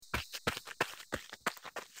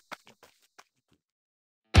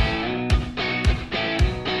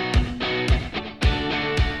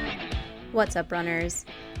What's up, runners?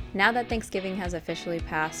 Now that Thanksgiving has officially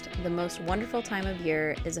passed, the most wonderful time of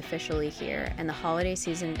year is officially here, and the holiday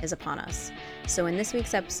season is upon us. So in this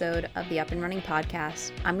week's episode of the Up and Running podcast,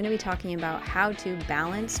 I'm going to be talking about how to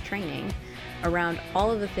balance training around all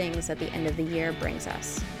of the things that the end of the year brings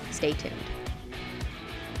us. Stay tuned.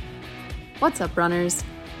 What's up, runners?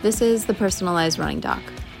 This is the Personalized Running Doc.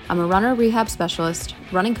 I'm a runner rehab specialist,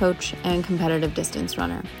 running coach, and competitive distance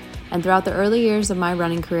runner. And throughout the early years of my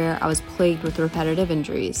running career, I was plagued with repetitive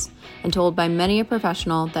injuries and told by many a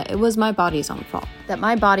professional that it was my body's own fault, that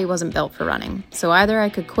my body wasn't built for running, so either I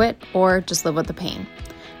could quit or just live with the pain.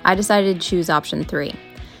 I decided to choose option 3,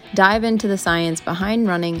 dive into the science behind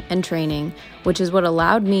running and training, which is what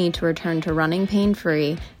allowed me to return to running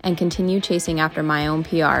pain-free and continue chasing after my own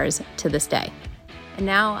PRs to this day. And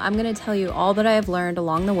now I'm going to tell you all that I have learned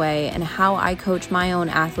along the way and how I coach my own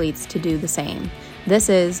athletes to do the same. This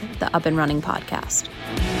is the Up and Running podcast.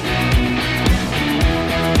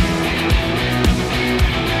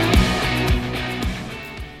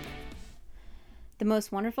 The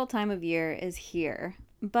most wonderful time of year is here,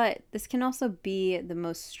 but this can also be the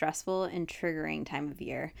most stressful and triggering time of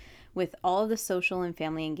year with all of the social and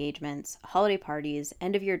family engagements, holiday parties,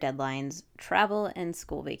 end of year deadlines, travel, and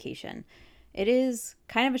school vacation. It is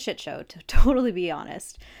kind of a shit show, to totally be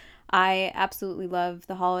honest. I absolutely love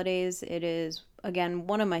the holidays. It is, again,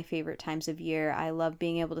 one of my favorite times of year. I love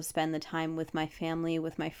being able to spend the time with my family,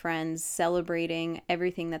 with my friends, celebrating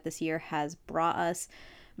everything that this year has brought us.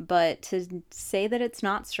 But to say that it's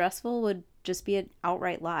not stressful would just be an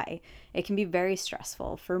outright lie. It can be very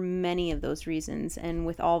stressful for many of those reasons and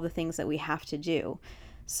with all the things that we have to do.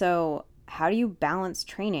 So how do you balance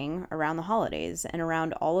training around the holidays and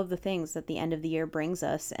around all of the things that the end of the year brings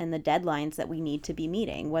us and the deadlines that we need to be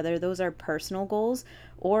meeting, whether those are personal goals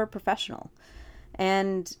or professional?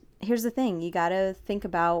 And here's the thing, you got to think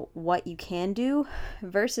about what you can do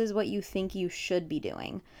versus what you think you should be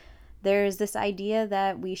doing. There's this idea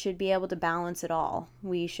that we should be able to balance it all.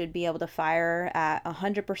 We should be able to fire at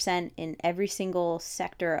 100% in every single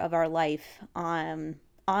sector of our life on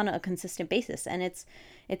a consistent basis. And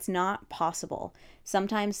it's not possible.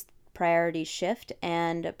 Sometimes priorities shift,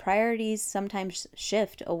 and priorities sometimes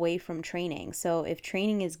shift away from training. So if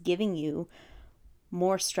training is giving you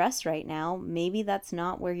more stress right now, maybe that's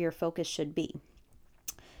not where your focus should be.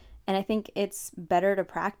 And I think it's better to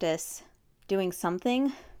practice doing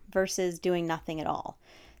something versus doing nothing at all.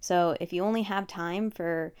 So if you only have time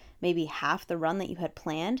for maybe half the run that you had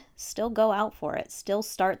planned, still go out for it. Still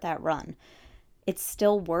start that run. It's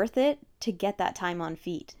still worth it to get that time on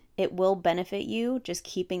feet. It will benefit you just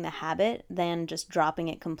keeping the habit than just dropping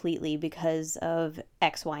it completely because of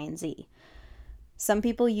X, Y, and Z. Some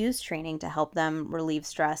people use training to help them relieve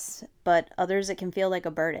stress, but others it can feel like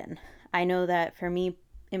a burden. I know that for me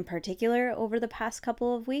in particular, over the past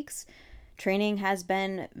couple of weeks, training has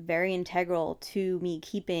been very integral to me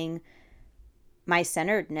keeping my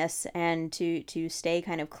centeredness and to stay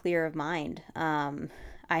kind of clear of mind.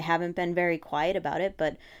 I haven't been very quiet about it,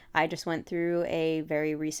 but I just went through a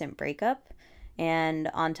very recent breakup. And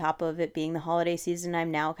on top of it being the holiday season,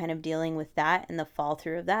 I'm now kind of dealing with that and the fall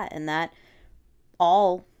through of that. And that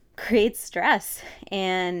all creates stress.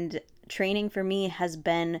 And training for me has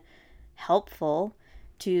been helpful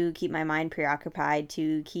to keep my mind preoccupied,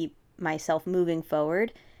 to keep myself moving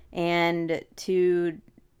forward, and to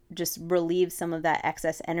just relieve some of that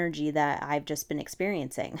excess energy that I've just been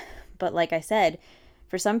experiencing. But like I said,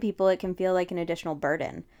 for some people, it can feel like an additional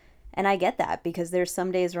burden. And I get that because there's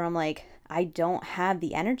some days where I'm like, I don't have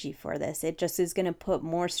the energy for this. It just is going to put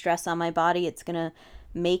more stress on my body. It's going to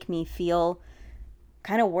make me feel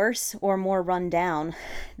kind of worse or more run down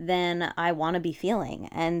than I want to be feeling.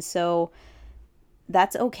 And so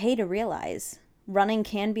that's okay to realize. Running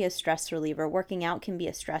can be a stress reliever. Working out can be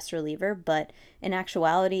a stress reliever. But in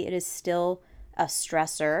actuality, it is still a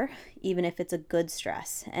stressor, even if it's a good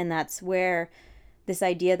stress. And that's where this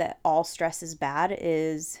idea that all stress is bad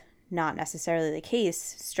is not necessarily the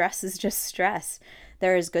case. Stress is just stress.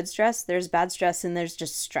 There is good stress, there's bad stress, and there's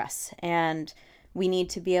just stress. And we need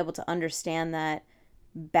to be able to understand that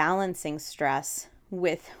balancing stress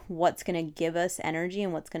with what's going to give us energy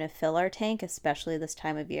and what's going to fill our tank, especially this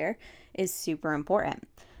time of year, is super important.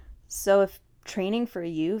 So if training for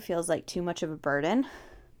you feels like too much of a burden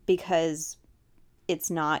because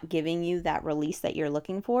it's not giving you that release that you're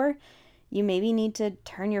looking for, you maybe need to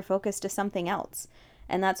turn your focus to something else.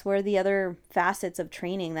 And that's where the other facets of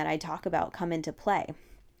training that I talk about come into play.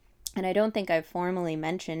 And I don't think I've formally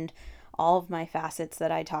mentioned all of my facets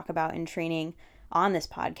that I talk about in training on this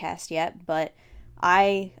podcast yet, but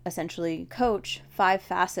I essentially coach 5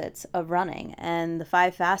 facets of running, and the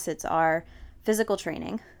 5 facets are physical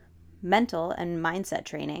training, mental and mindset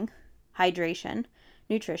training, hydration,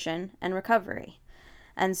 nutrition, and recovery.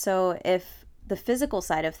 And so if the physical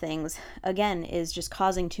side of things, again, is just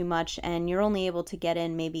causing too much and you're only able to get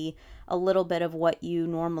in maybe a little bit of what you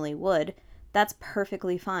normally would, that's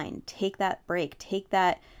perfectly fine. Take that break, take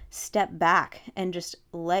that step back, and just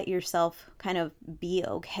let yourself kind of be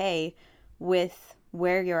okay with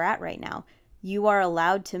where you're at right now. You are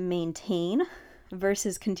allowed to maintain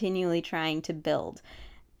versus continually trying to build,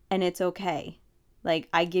 and it's okay. Like,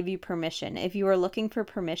 I give you permission. If you are looking for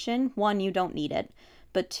permission, 1, you don't need it,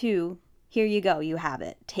 but 2, here you go, you have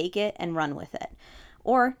it. Take it and run with it.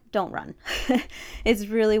 Or don't run. It's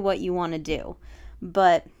really what you want to do.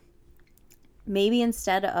 But maybe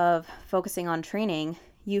instead of focusing on training,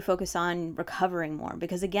 you focus on recovering more,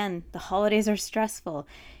 because again, the holidays are stressful.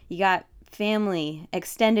 You got family,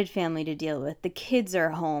 extended family to deal with. The kids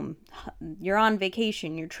are home. You're on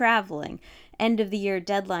vacation. You're traveling. End of the year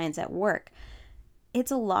deadlines at work.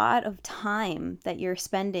 It's a lot of time that you're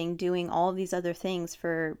spending doing all these other things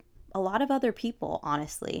for a lot of other people,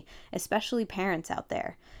 honestly, especially parents out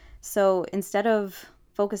there. So instead of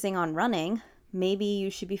focusing on running, maybe you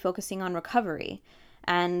should be focusing on recovery.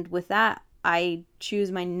 And with that, I choose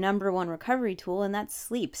my number 1 recovery tool, and that's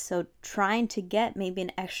sleep. So trying to get maybe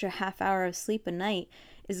an extra half hour of sleep a night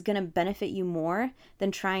is going to benefit you more than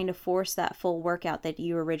trying to force that full workout that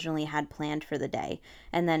you originally had planned for the day,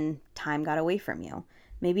 and then time got away from you.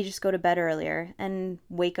 Maybe just go to bed earlier and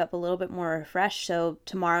wake up a little bit more refreshed, so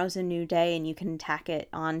tomorrow's a new day and you can tack it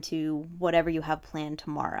onto whatever you have planned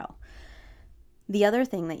tomorrow. The other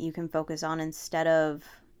thing that you can focus on instead of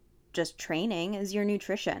just training is your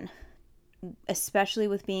nutrition. Especially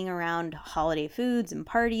with being around holiday foods and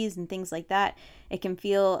parties and things like that, it can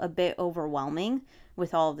feel a bit overwhelming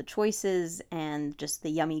with all of the choices and just the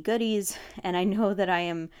yummy goodies. And I know that I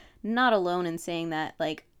am not alone in saying that,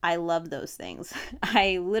 like, I love those things.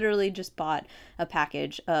 I literally just bought a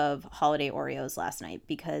package of holiday Oreos last night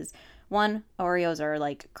because, 1, Oreos are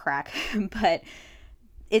like crack, but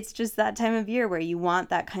it's just that time of year where you want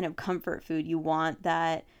that kind of comfort food. You want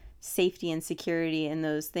that safety and security in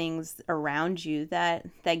those things around you that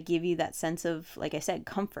give you that sense of, like I said,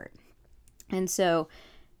 comfort. And so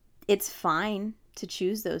it's fine to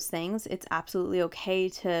choose those things. It's absolutely okay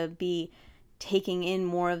to be taking in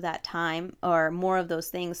more of that time or more of those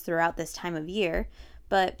things throughout this time of year,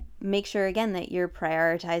 but make sure again that you're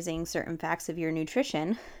prioritizing certain facts of your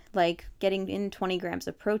nutrition, like getting in 20 grams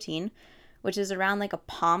of protein, which is around like a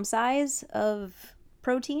palm size of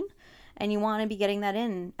protein. And you want to be getting that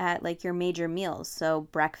in at like your major meals. So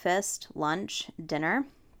breakfast, lunch, dinner.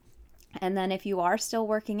 And then if you are still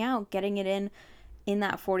working out, getting it in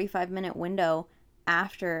that 45-minute window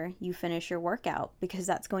after you finish your workout, because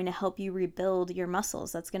that's going to help you rebuild your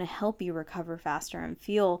muscles. That's going to help you recover faster and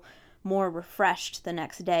feel more refreshed the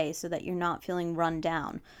next day so that you're not feeling run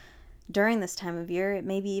down. During this time of year, it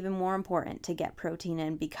may be even more important to get protein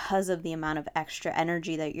in because of the amount of extra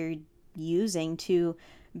energy that you're using to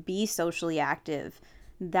be socially active.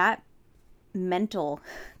 That mental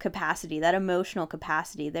capacity, that emotional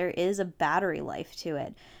capacity, there is a battery life to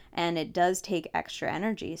it, and it does take extra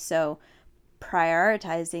energy. So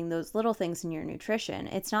prioritizing those little things in your nutrition,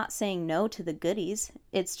 it's not saying no to the goodies.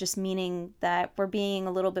 It's just meaning that we're being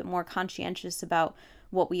a little bit more conscientious about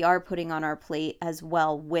what we are putting on our plate as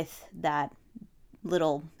well, with that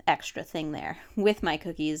little extra thing there. With my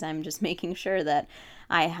cookies, I'm just making sure that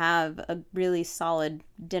I have a really solid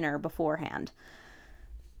dinner beforehand.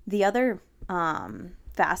 The other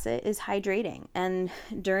facet is hydrating. And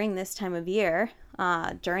during this time of year,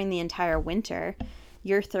 during the entire winter,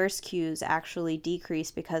 your thirst cues actually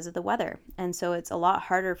decrease because of the weather. And so it's a lot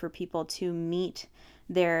harder for people to meet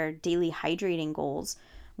their daily hydrating goals,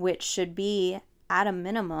 which should be at a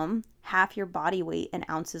minimum half your body weight in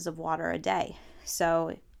ounces of water a day.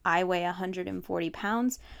 So I weigh 140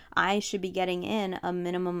 pounds. I should be getting in a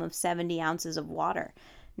minimum of 70 ounces of water.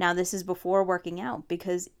 Now, this is before working out,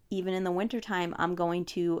 because even in the wintertime, I'm going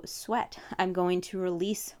to sweat. I'm going to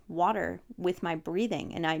release water with my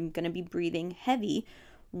breathing, and I'm going to be breathing heavy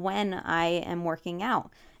when I am working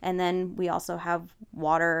out. And then we also have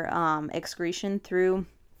water excretion through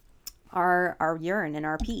our urine and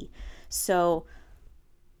our pee. So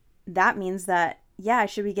that means that, yeah, I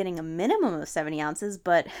should be getting a minimum of 70 ounces,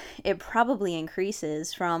 but it probably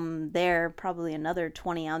increases from there, probably another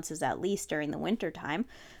 20 ounces at least during the winter time,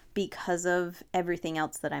 because of everything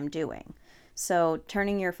else that I'm doing. So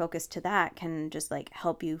turning your focus to that can just like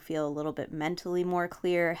help you feel a little bit mentally more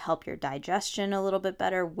clear, help your digestion a little bit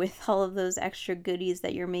better with all of those extra goodies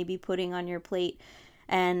that you're maybe putting on your plate,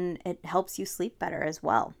 and it helps you sleep better as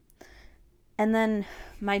well. And then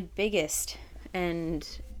my biggest and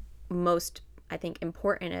most, I think,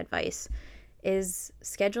 important advice is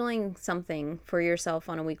scheduling something for yourself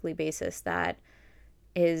on a weekly basis that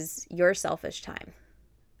is your selfish time.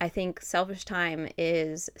 I think selfish time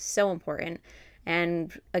is so important.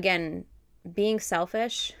 And again, being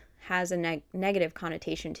selfish has a negative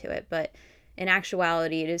connotation to it, but in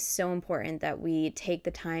actuality, it is so important that we take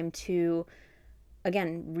the time to,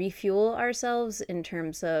 again, refuel ourselves in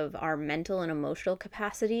terms of our mental and emotional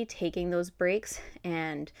capacity, taking those breaks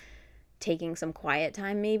and taking some quiet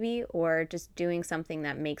time maybe, or just doing something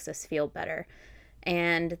that makes us feel better.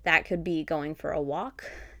 And that could be going for a walk.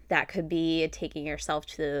 That could be taking yourself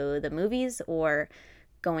to the movies or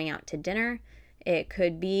going out to dinner. It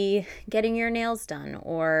could be getting your nails done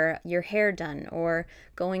or your hair done or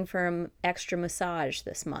going for an extra massage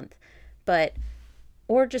this month.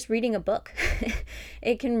 Or just reading a book.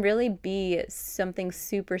 It can really be something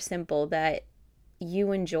super simple that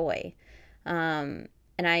you enjoy. And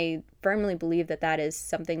I firmly believe that that is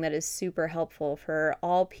something that is super helpful for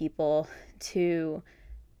all people to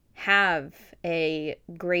have a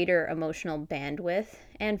greater emotional bandwidth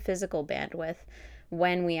and physical bandwidth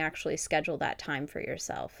when we actually schedule that time for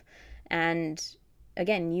yourself. And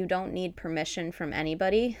again, you don't need permission from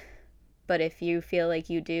anybody, but if you feel like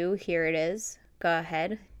you do, here it is. Go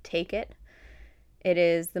ahead, take it. It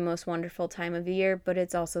is the most wonderful time of year, but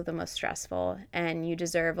it's also the most stressful, and you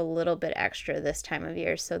deserve a little bit extra this time of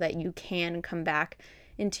year so that you can come back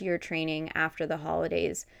into your training after the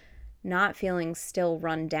holidays not feeling still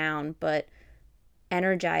run down, but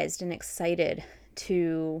energized and excited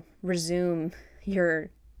to resume your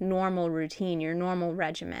normal routine, your normal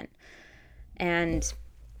regimen. And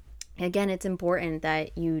again, it's important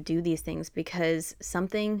that you do these things because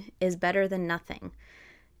something is better than nothing.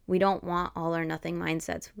 We don't want all or nothing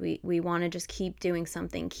mindsets. We want to just keep doing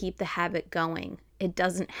something, keep the habit going. It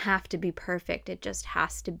doesn't have to be perfect. It just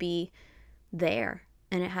has to be there,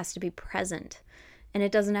 and it has to be present. And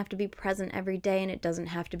it doesn't have to be present every day, and it doesn't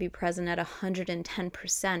have to be present at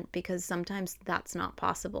 110% because sometimes that's not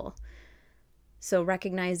possible. So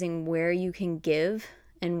recognizing where you can give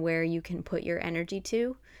and where you can put your energy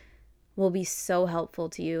to will be so helpful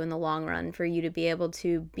to you in the long run for you to be able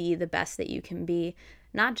to be the best that you can be,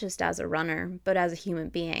 not just as a runner, but as a human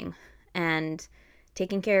being. And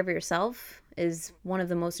taking care of yourself is one of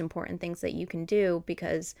the most important things that you can do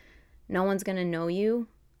because no one's going to know you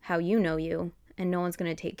how you know you, and no one's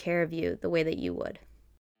going to take care of you the way that you would.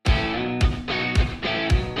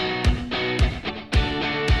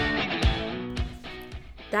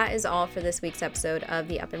 That is all for this week's episode of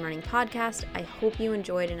the Up and Running podcast. I hope you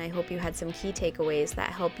enjoyed, and I hope you had some key takeaways that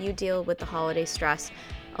help you deal with the holiday stress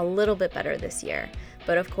a little bit better this year.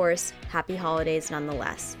 But of course, happy holidays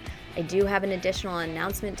nonetheless. I do have an additional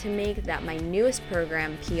announcement to make that my newest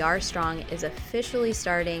program, PR Strong, is officially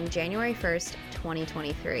starting January 1st,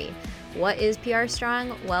 2023. What is PR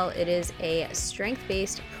Strong? Well, it is a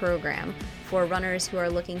strength-based program for runners who are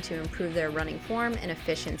looking to improve their running form and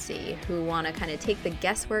efficiency, who want to kind of take the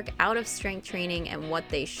guesswork out of strength training and what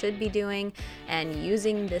they should be doing, and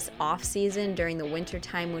using this off season during the winter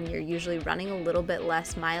time when you're usually running a little bit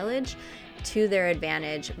less mileage to their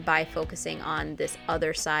advantage by focusing on this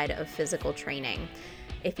other side of physical training.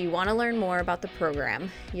 If you want to learn more about the program,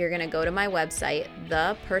 you're going to go to my website,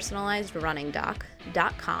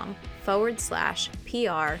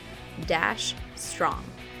 thepersonalizedrunningdoc.com/PR-strong.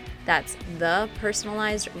 That's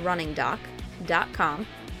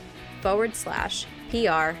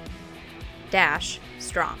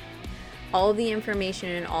thepersonalizedrunningdoc.com/PR-strong. All of the information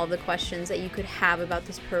and all the questions that you could have about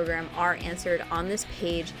this program are answered on this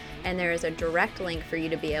page, and there is a direct link for you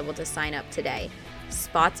to be able to sign up today.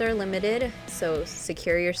 Spots are limited, so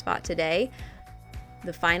secure your spot today.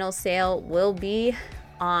 The final sale will be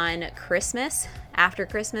on Christmas. After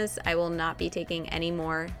Christmas, I will not be taking any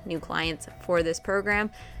more new clients for this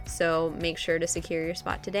program, so make sure to secure your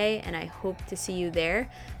spot today, and I hope to see you there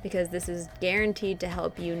because this is guaranteed to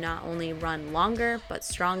help you not only run longer, but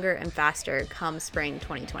stronger and faster come spring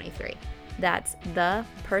 2023. That's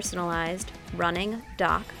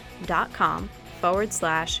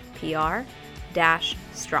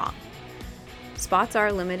thepersonalizedrunningdoc.com/PR-strong. Spots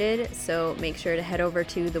are limited, so make sure to head over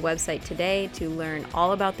to the website today to learn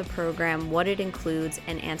all about the program, what it includes,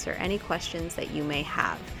 and answer any questions that you may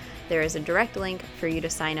have. There is a direct link for you to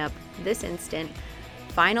sign up this instant.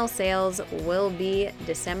 Final sales will be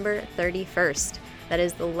December 31st. That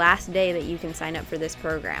is the last day that you can sign up for this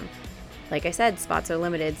program. Like I said, spots are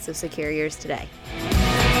limited, so secure yours today.